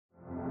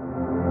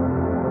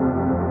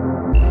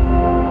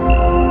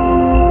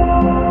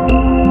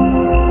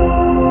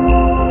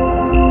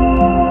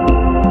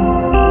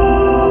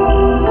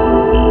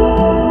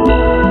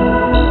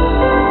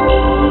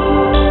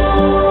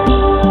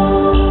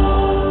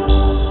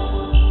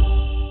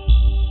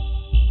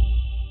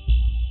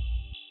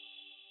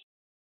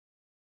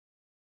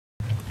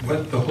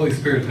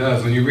Spirit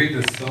does, when you read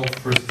the self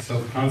versus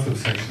self-concept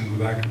section in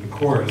the back of the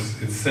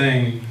Course, it's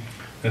saying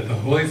that the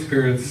Holy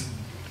Spirit's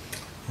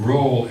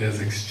role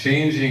is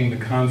exchanging the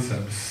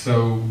concepts.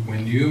 So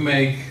when you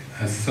make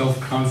a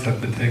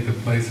self-concept to take the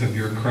place of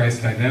your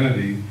Christ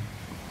identity,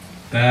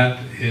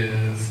 that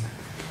is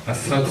a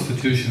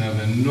substitution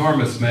of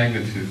enormous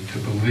magnitude to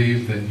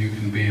believe that you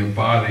can be a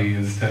body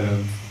instead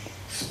of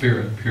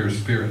spirit, pure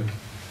spirit.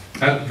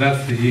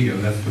 That's the ego.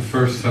 That's the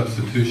first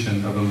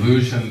substitution of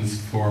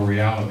illusions for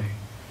reality.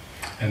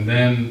 And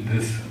then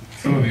this,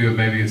 some of you have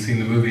maybe seen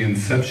the movie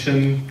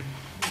Inception,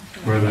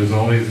 where there's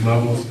all these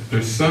levels.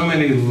 There's so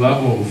many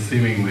levels,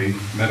 seemingly,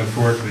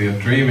 metaphorically,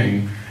 of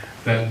dreaming,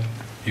 that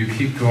you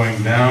keep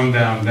going down,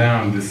 down,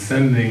 down,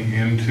 descending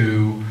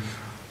into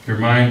your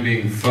mind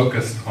being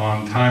focused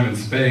on time and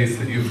space,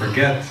 that you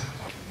forget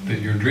that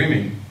you're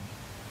dreaming.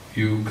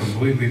 You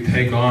completely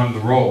take on the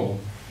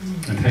role,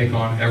 and take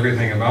on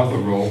everything about the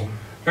role.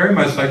 Very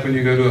much like when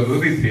you go to a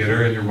movie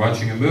theater and you're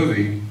watching a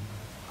movie,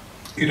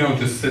 you don't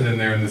just sit in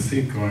there in the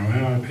seat going,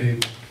 well, I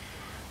paid,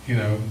 you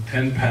know,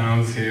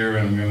 £10 here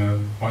and I'm going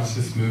to watch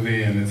this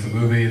movie, and it's a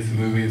movie, it's a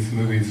movie, it's a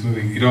movie, it's a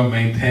movie. You don't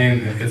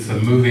maintain it's a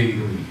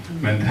movie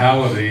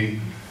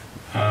mentality.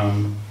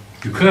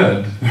 You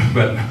could,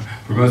 but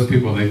for most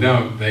people they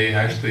don't. They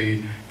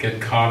actually get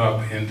caught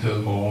up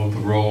into all of the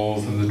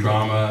roles and the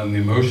drama and the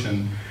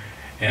emotion,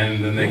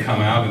 and then they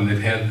come out and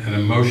they've had an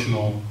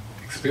emotional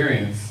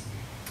experience.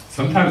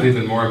 Sometimes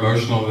even more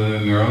emotional than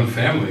in their own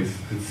families.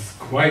 It's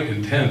quite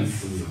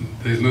intense,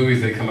 these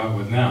movies they come out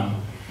with now.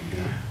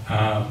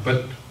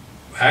 But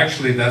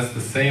actually that's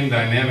the same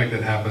dynamic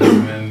that happens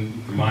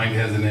when the mind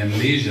has an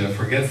amnesia,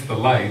 forgets the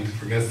light,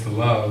 forgets the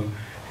love,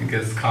 and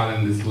gets caught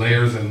in these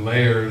layers and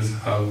layers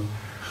of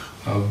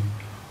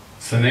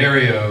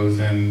scenarios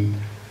and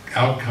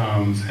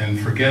outcomes, and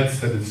forgets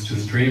that it's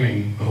just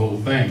dreaming the whole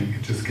thing.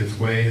 It just gets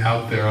way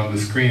out there on the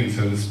screen,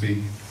 so to speak.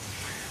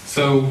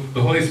 So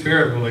the Holy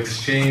Spirit will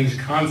exchange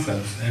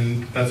concepts,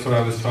 and that's what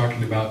I was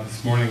talking about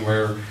this morning,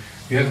 where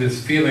you have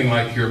this feeling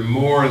like you're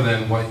more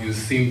than what you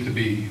seem to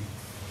be.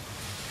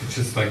 It's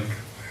just like,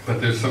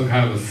 but there's some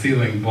kind of a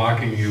ceiling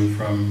blocking you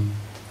from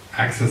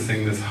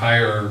accessing this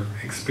higher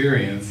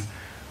experience.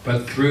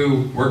 But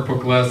through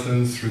workbook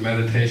lessons, through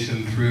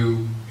meditation,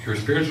 through your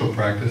spiritual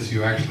practice,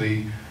 you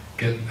actually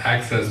get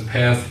access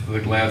past the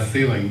glass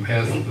ceiling,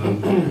 past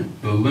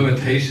the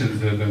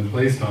limitations that have been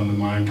placed on the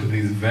mind to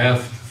these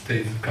vast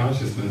states of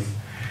consciousness.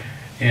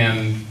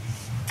 And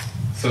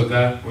so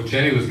that, what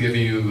Jenny was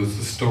giving you was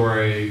the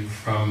story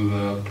from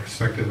the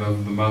perspective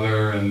of the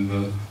mother and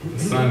the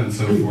son and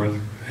so forth,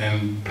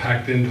 and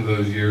packed into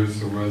those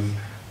years there was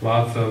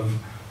lots of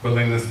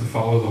willingness to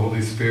follow the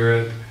Holy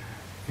Spirit,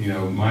 you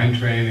know, mind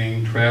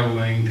training,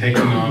 traveling,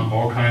 taking on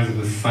all kinds of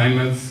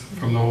assignments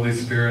from the Holy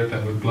Spirit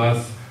that would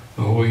bless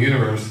the whole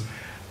universe.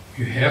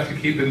 You have to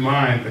keep in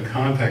mind the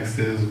context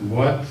is,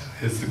 what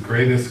is the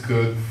greatest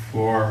good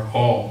for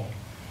all?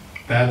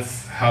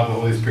 That's how the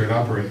Holy Spirit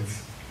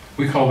operates.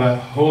 We call that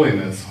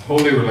holiness,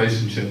 holy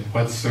relationship,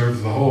 what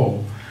serves the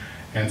whole.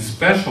 And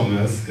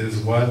specialness is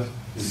what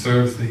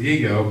serves the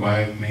ego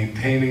by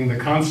maintaining the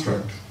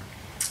construct.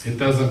 It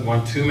doesn't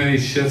want too many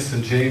shifts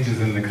and changes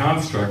in the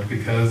construct,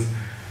 because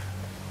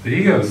the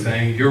ego is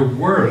saying your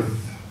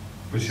worth,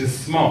 which is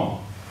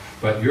small,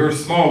 but your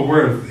small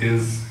worth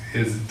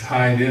is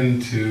tied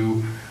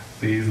into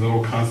these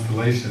little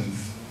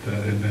constellations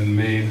that have been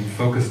made and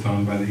focused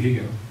on by the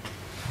ego.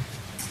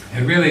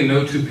 And really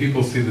no two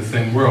people see the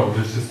same world.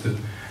 There's just that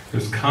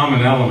there's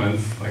common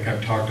elements, like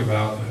I've talked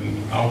about,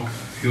 and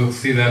you'll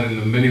see that in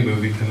the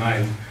mini-movie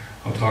tonight.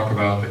 I'll talk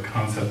about the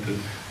concept that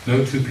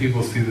no two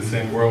people see the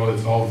same world.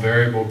 It's all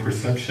variable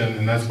perception,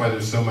 and that's why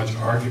there's so much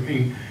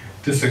arguing,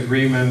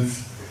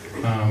 disagreements,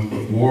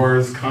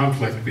 wars,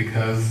 conflict,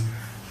 because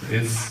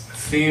it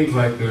seems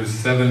like there's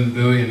 7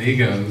 billion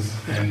egos,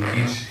 and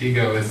each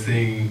ego is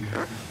seeing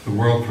the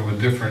world from a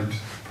different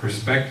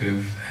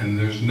perspective, and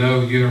there's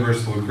no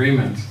universal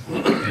agreement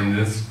in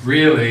this.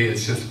 Really,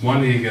 it's just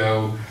one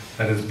ego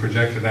that has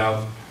projected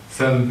out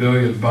 7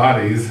 billion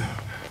bodies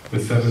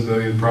with 7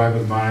 billion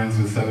private minds,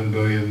 with 7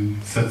 billion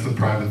sets of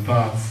private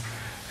thoughts.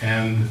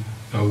 And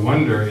no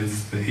wonder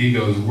it's the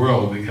ego's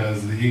world,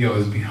 because the ego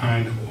is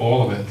behind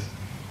all of it.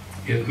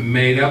 It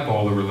made up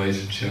all the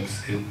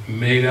relationships, it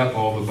made up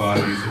all the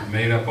bodies, it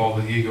made up all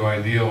the ego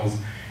ideals.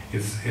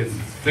 It's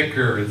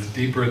thicker, it's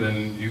deeper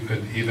than you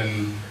could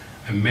even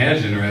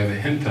imagine or have a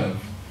hint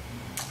of.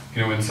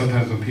 You know, and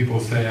sometimes when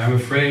people say, I'm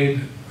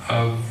afraid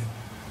of,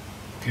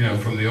 you know,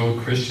 from the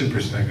old Christian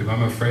perspective,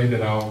 I'm afraid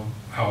that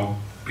I'll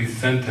be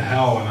sent to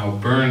hell and I'll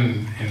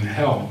burn in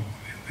hell,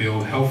 the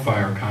old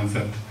hellfire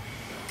concept.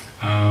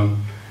 And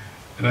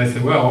I say,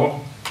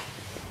 well,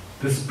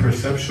 this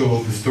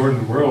perceptual,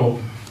 distorted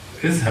world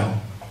is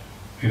hell.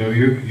 You know,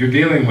 you're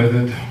dealing with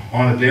it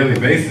on a daily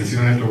basis. You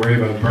don't have to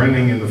worry about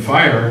burning in the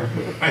fire.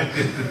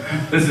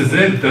 This is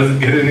it. It doesn't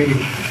get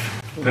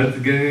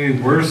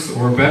any worse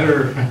or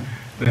better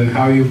than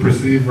how you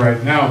perceive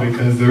right now,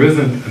 because there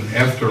isn't an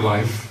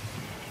afterlife,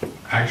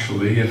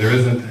 actually, and there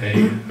isn't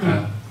a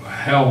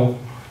hell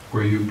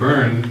where you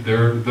burn,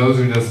 those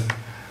are just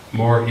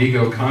more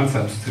ego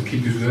concepts to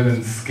keep you good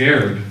and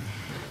scared.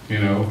 You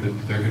know,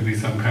 that there could be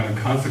some kind of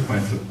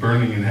consequence of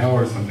burning in hell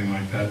or something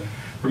like that.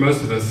 For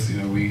most of us,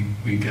 you know, we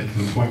get to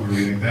the point where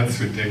we think that's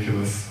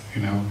ridiculous,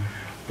 you know.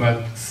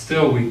 But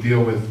still we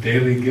deal with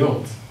daily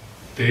guilt,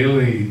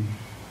 daily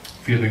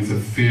feelings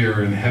of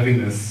fear and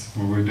heaviness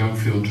where we don't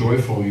feel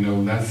joyful, you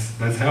know,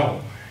 that's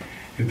hell.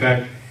 In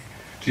fact,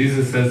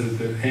 Jesus says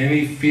that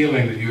any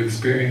feeling that you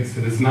experience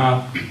that is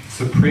not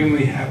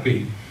supremely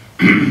happy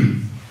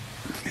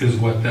is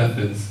what death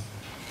is.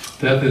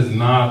 Death is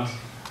not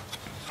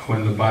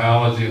when the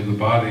biology of the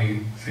body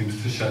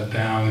seems to shut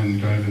down and you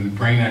don't have any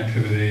brain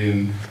activity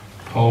and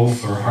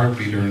pulse or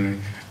heartbeat or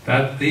anything.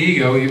 That the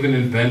ego even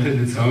invented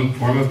its own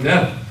form of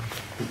death,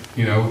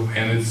 you know,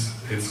 and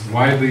it's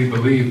widely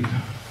believed.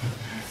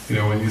 You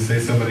know, when you say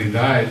somebody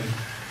died,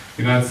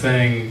 you're not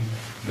saying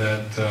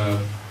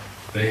that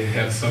they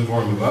have some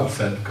form of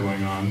upset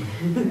going on.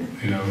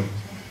 You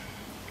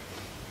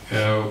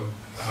know,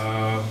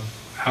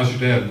 how's your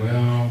dad?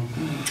 Well,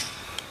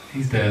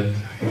 he's dead.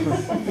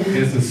 He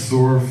has a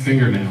sore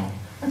fingernail.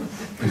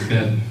 He's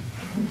dead.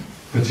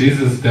 But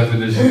Jesus'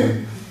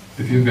 definition,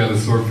 if you've got a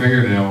sore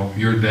fingernail,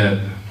 you're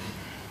dead.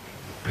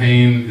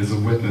 Pain is a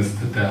witness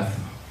to death.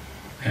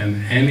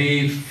 And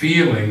any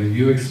feeling that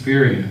you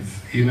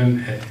experience,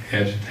 even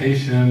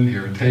agitation,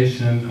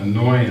 irritation,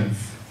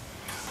 annoyance,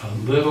 a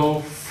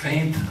little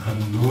faint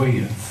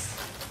annoyance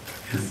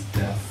is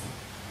death.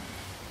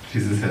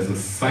 Jesus has a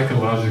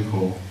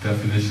psychological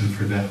definition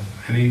for death.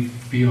 Any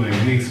feeling,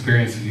 any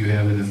experience that you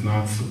have that is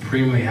not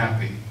supremely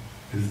happy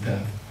is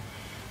death.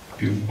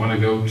 If you want to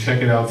go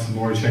check it out some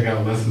more, check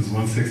out lessons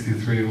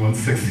 163 and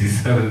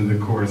 167 in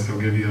the course. He'll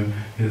give you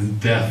his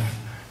death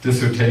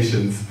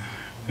dissertations.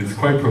 It's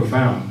quite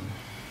profound.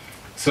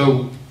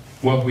 So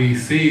what we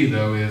see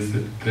though is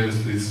that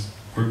there's these,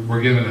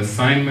 we're given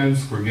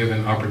assignments, we're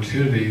given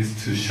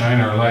opportunities to shine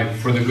our light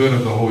for the good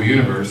of the whole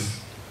universe,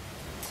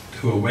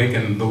 to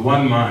awaken the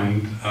one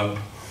mind up,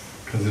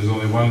 because there's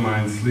only one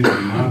mind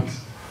sleeping, not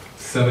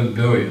 7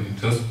 billion,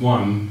 just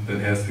one that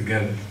has to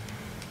get it.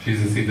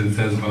 Jesus even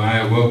says, when I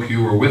awoke,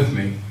 you were with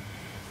me.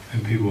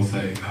 And people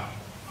say, oh,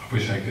 I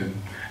wish I could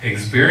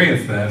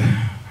experience that.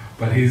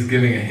 But he's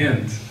giving a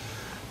hint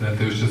that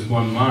there's just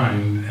one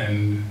mind,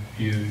 and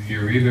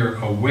you're either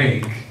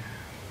awake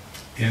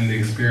in the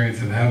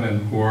experience of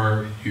heaven,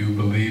 or you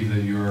believe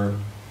that you're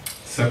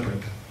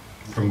separate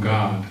from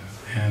God.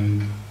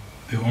 And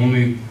the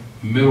only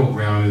middle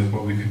ground is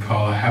what we could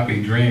call a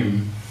happy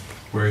dream,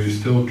 where you're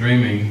still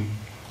dreaming,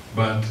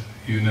 but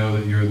you know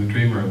that you're the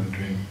dreamer of the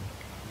dream.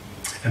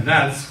 And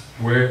that's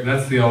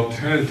the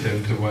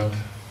alternative to what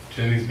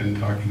Jenny's been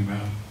talking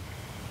about.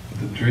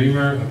 The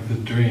dreamer of the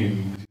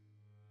dream.